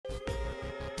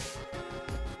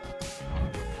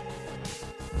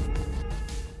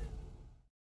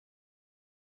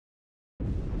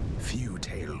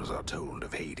are told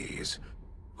of Hades,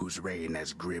 whose reign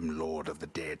as grim lord of the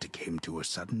dead came to a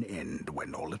sudden end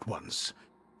when all at once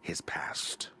his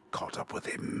past caught up with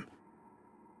him.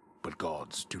 But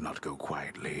gods do not go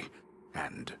quietly,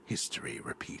 and history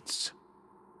repeats.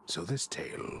 So this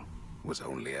tale was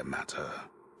only a matter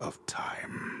of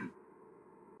time.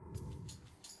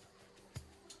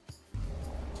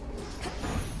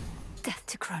 Death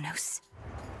to Kronos.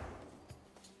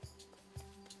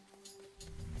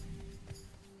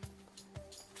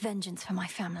 Vengeance for my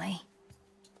family.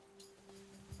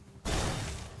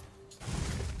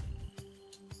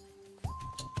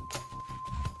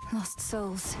 Lost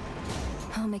souls.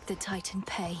 I'll make the Titan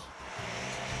pay.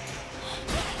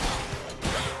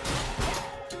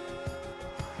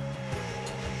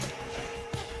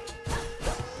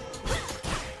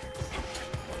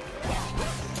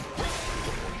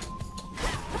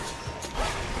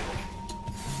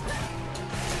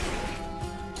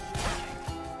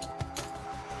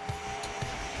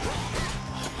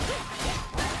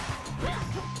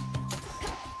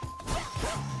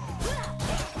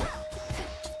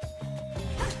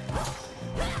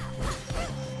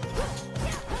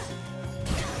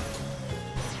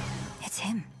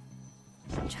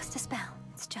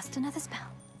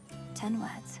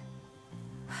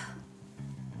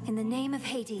 In the name of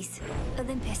Hades,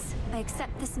 Olympus, I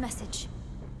accept this message.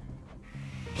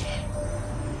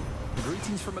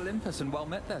 Greetings from Olympus and well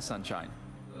met there, Sunshine.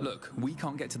 Look, we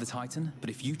can't get to the Titan, but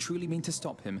if you truly mean to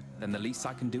stop him, then the least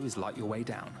I can do is light your way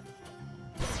down.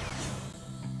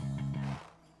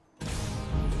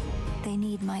 They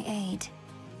need my aid.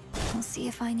 We'll see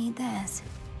if I need theirs.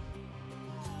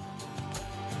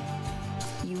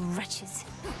 You wretches.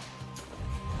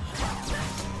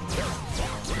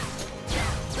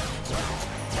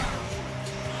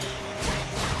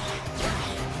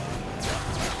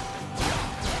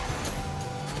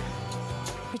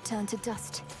 Return to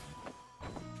dust.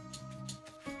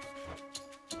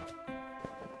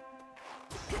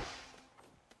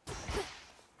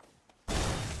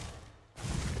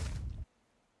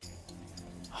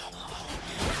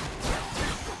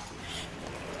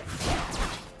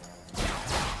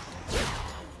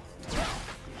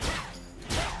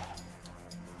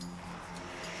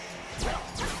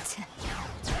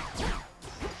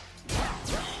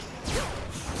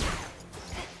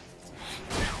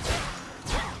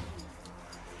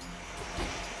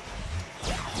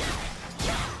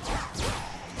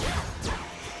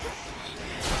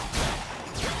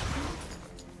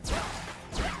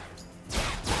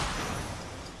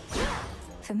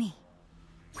 For me.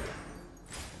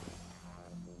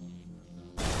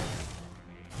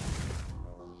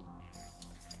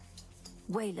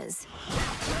 Whalers.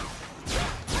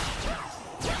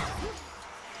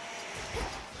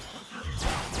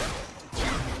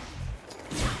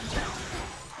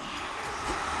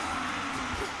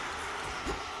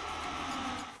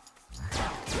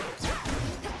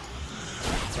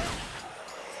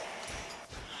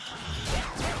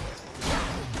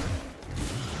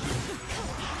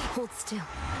 Hold still.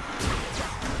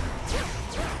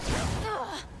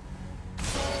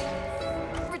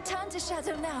 Return to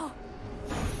shadow now.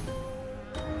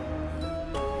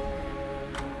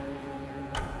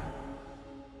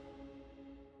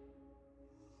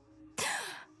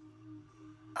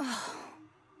 Oh.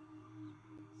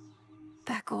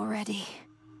 Back already.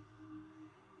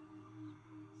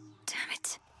 Damn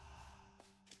it.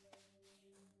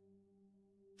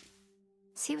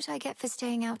 See what I get for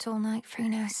staying out all night,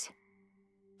 Kronos.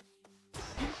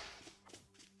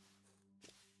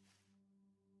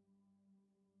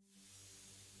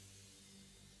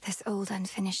 This old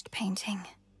unfinished painting.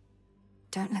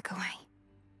 Don't look away.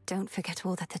 Don't forget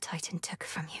all that the Titan took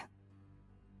from you.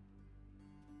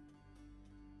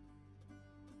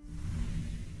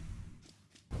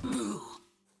 Boo!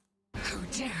 Who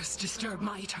dares disturb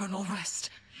my eternal rest?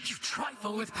 You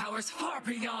trifle with powers far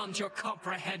beyond your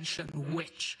comprehension,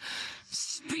 witch.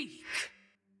 Speak!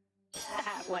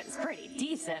 That was pretty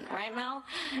decent, right, Mel?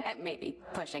 Maybe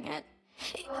pushing it.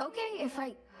 Okay if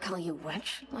I call you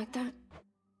witch like that?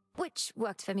 Which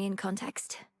worked for me in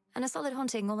context. And a solid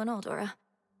haunting all in all, Dora.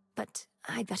 But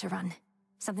I'd better run.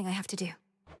 Something I have to do.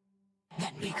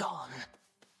 Then be gone.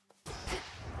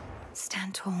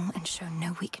 Stand tall and show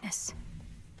no weakness.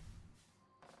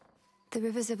 The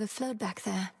river's overflowed back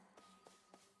there.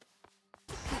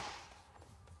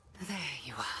 There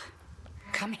you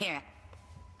are. Come here.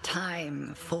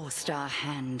 Time forced our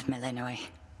hand, Melanoi.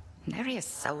 Nary a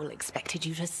soul expected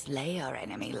you to slay our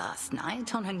enemy last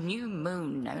night, on a new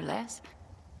moon, no less.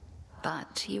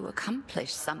 But you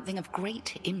accomplished something of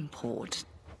great import.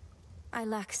 I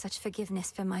lack such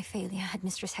forgiveness for my failure,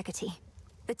 Headmistress Hecate.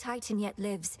 The Titan yet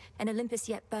lives, and Olympus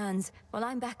yet burns, while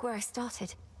I'm back where I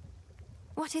started.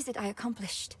 What is it I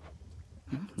accomplished?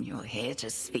 You're here to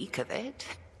speak of it.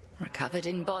 Recovered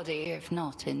in body, if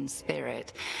not in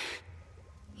spirit.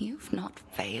 You've not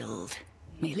failed,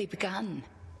 merely begun.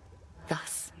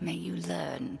 Thus may you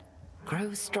learn,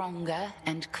 grow stronger,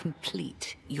 and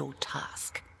complete your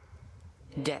task.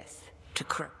 Death to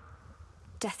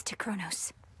Death to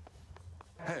Kronos.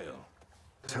 Hail.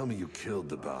 Tell me you killed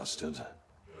the bastard.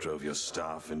 Drove your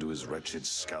staff into his wretched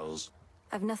skulls.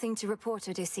 I've nothing to report,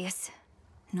 Odysseus.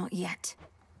 Not yet.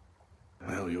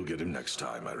 Well, you'll get him next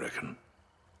time, I reckon.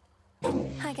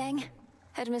 Hi, gang.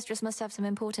 Headmistress must have some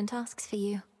important tasks for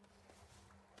you.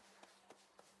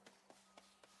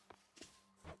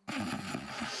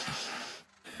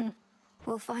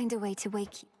 We'll find a way to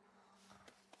wake you.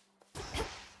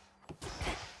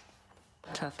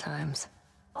 Tough times.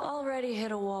 Already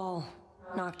hit a wall.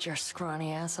 Knocked your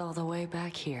scrawny ass all the way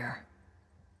back here.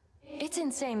 It's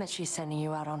insane that she's sending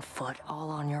you out on foot, all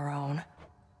on your own.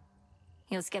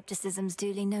 Your skepticism's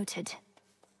duly noted.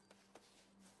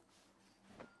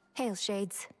 Hail,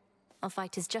 Shades. Our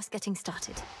fight is just getting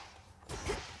started.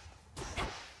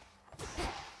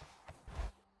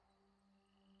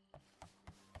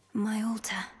 My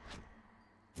altar.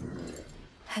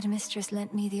 Headmistress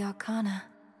lent me the Arcana.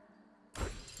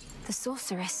 The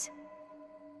sorceress.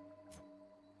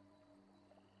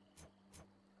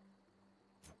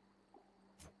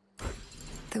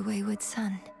 The wayward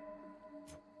son.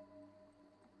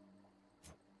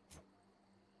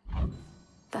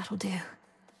 That'll do.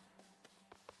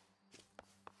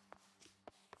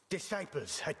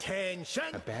 Disciples, attention!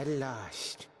 A battle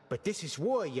lost. But this is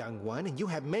war, young one, and you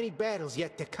have many battles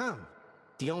yet to come.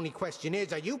 The only question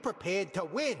is, are you prepared to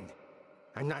win?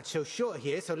 I'm not so sure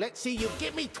here, so let's see you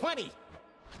give me 20!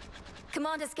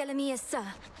 Commander Skelemius, sir.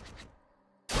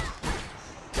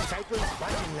 Disciples,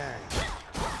 watch and learn.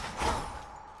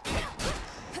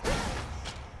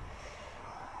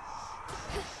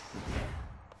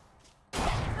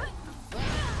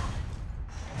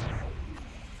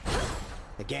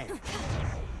 Again.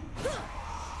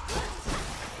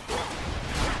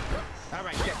 All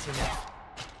right, that's enough.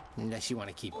 Unless you want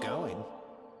to keep going.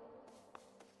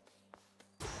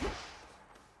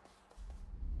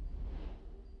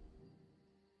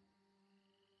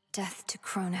 Death to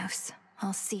Kronos.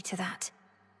 I'll see to that.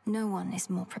 No one is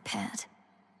more prepared.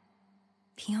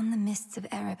 Beyond the mists of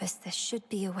Erebus, there should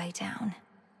be a way down.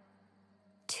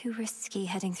 Too risky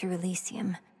heading through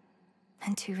Elysium.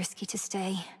 And too risky to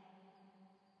stay.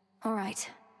 All right,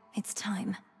 it's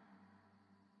time.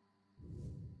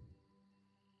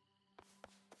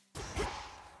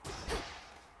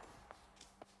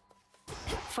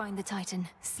 Find the Titan,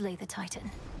 slay the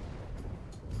Titan.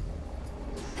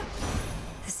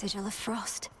 The Sigil of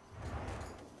Frost.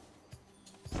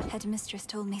 Headmistress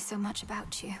told me so much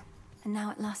about you, and now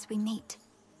at last we meet.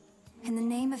 In the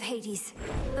name of Hades,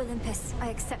 Olympus, I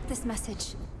accept this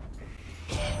message.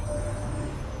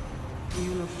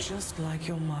 You look just like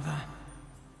your mother.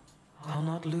 I'll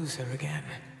not lose her again.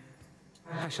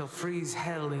 I shall freeze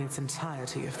hell in its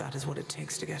entirety if that is what it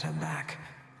takes to get her back.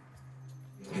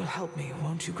 You'll help me,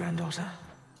 won't you, granddaughter?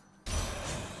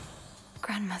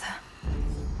 Grandmother.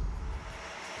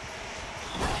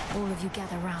 All of you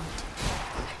gather round.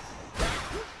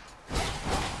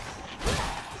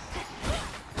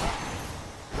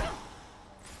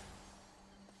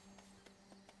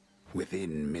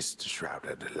 Within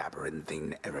mist-shrouded,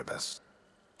 labyrinthine Erebus.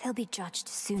 They'll be judged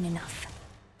soon enough.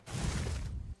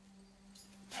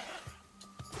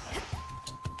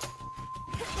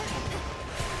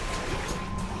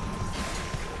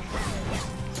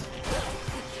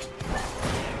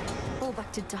 All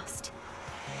back to dust.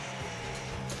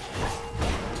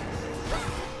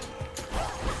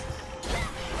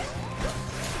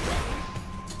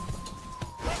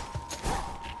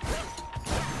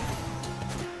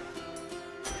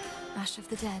 Ash of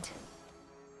the dead.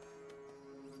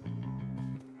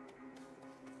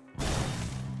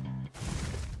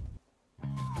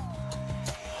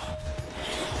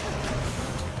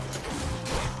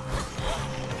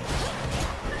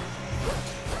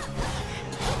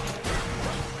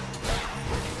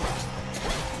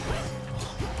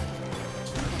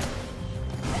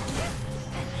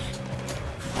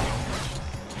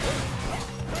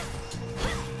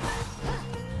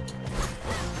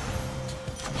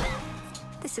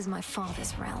 This is my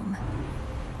father's realm.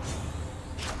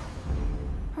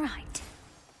 Right.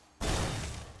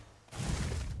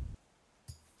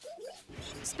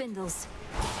 Spindles.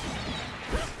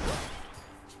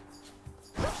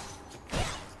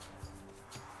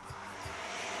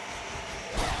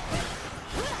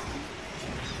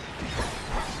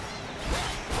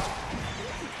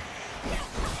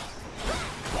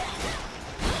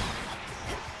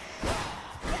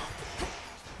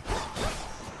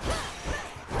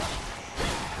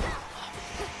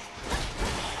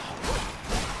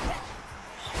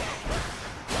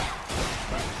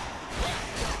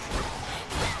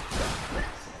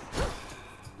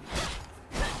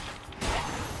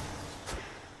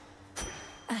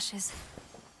 Ashes.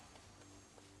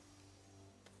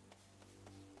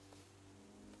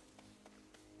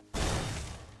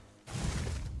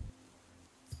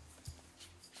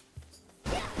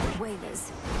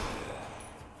 Whalers.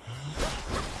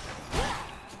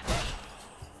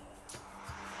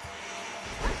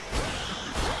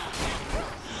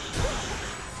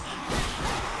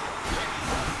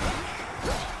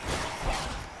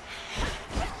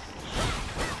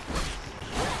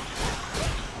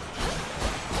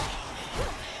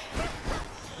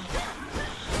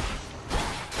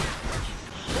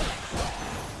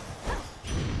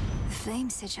 Flame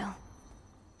sigil.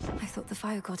 I thought the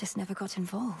fire goddess never got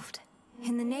involved.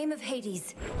 In the name of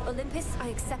Hades, Olympus, I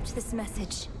accept this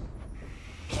message.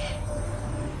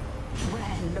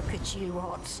 Well, look at you,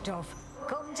 hot stuff.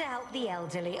 Come to help the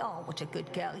elderly. Oh, what a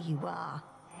good girl you are.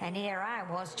 And here I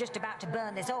was, just about to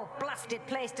burn this whole blasted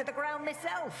place to the ground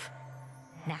myself.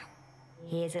 Now,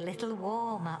 here's a little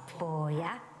warm-up for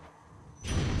ya.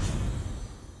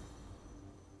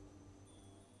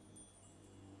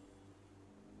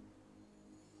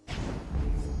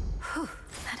 Whew,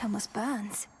 that almost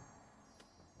burns.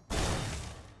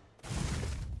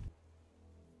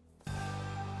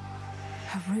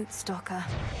 A root stalker.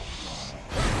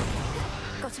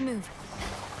 Got to move.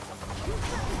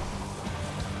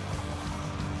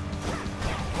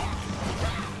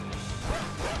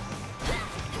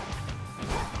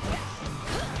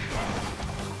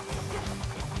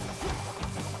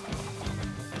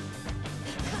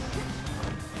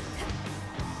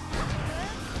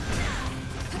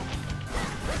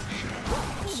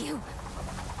 You!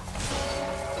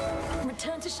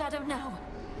 Return to Shadow now.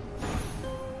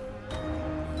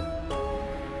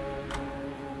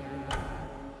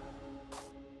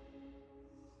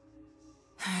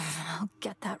 I'll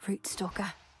get that root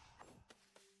stalker.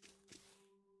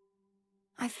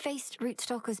 I've faced root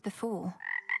stalkers before.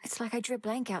 It's like I drew a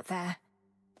blank out there.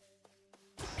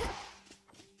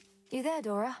 You there,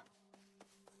 Dora?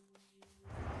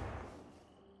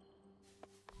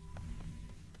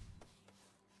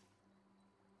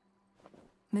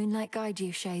 Moonlight guide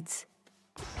you, Shades.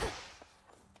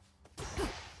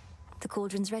 The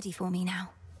cauldron's ready for me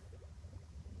now.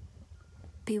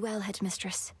 Be well,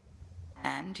 Headmistress.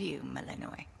 And you,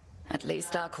 Malinois. At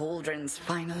least our cauldron's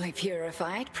finally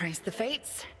purified, praise the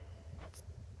fates.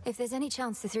 If there's any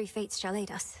chance the three fates shall aid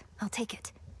us, I'll take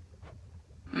it.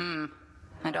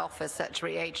 I'd offer such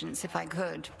reagents if I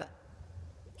could, but...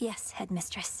 Yes,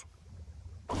 Headmistress.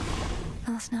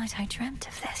 Last night I dreamt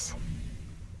of this.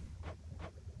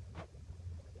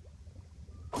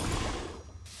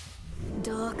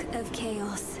 Dark of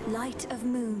chaos, light of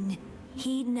moon,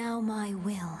 heed now my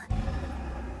will.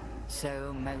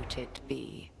 So mote it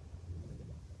be.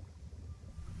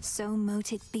 So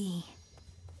mote it be.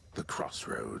 The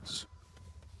crossroads.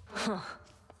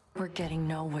 We're getting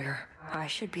nowhere. I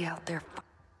should be out there.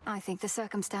 I think the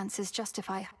circumstances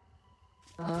justify...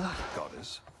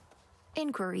 Goddess?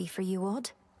 Inquiry for you,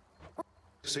 Odd.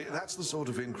 See, that's the sort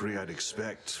of inquiry I'd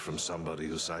expect from somebody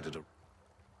who cited a...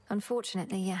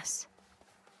 Unfortunately, yes.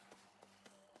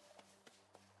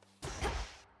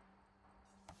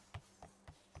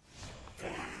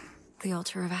 The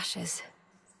Altar of Ashes.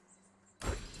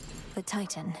 The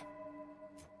Titan.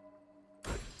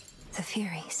 The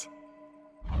Furies.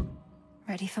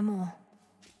 Ready for more.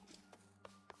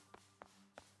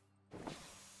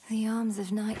 The arms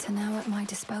of night are now at my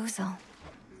disposal.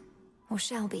 Or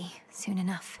shall be, soon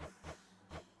enough.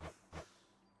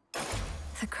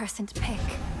 The Crescent Pick.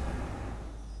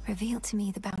 Reveal to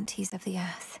me the bounties of the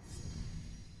earth.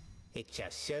 It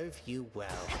shall serve you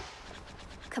well.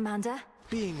 Commander?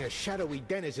 Being a shadowy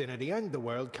denizen of the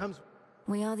Underworld comes...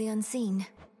 We are the unseen.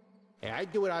 Yeah,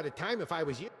 I'd do it all the time if I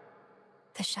was you.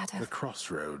 The Shadow. The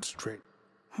crossroads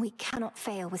We cannot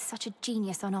fail with such a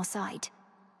genius on our side.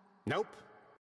 Nope.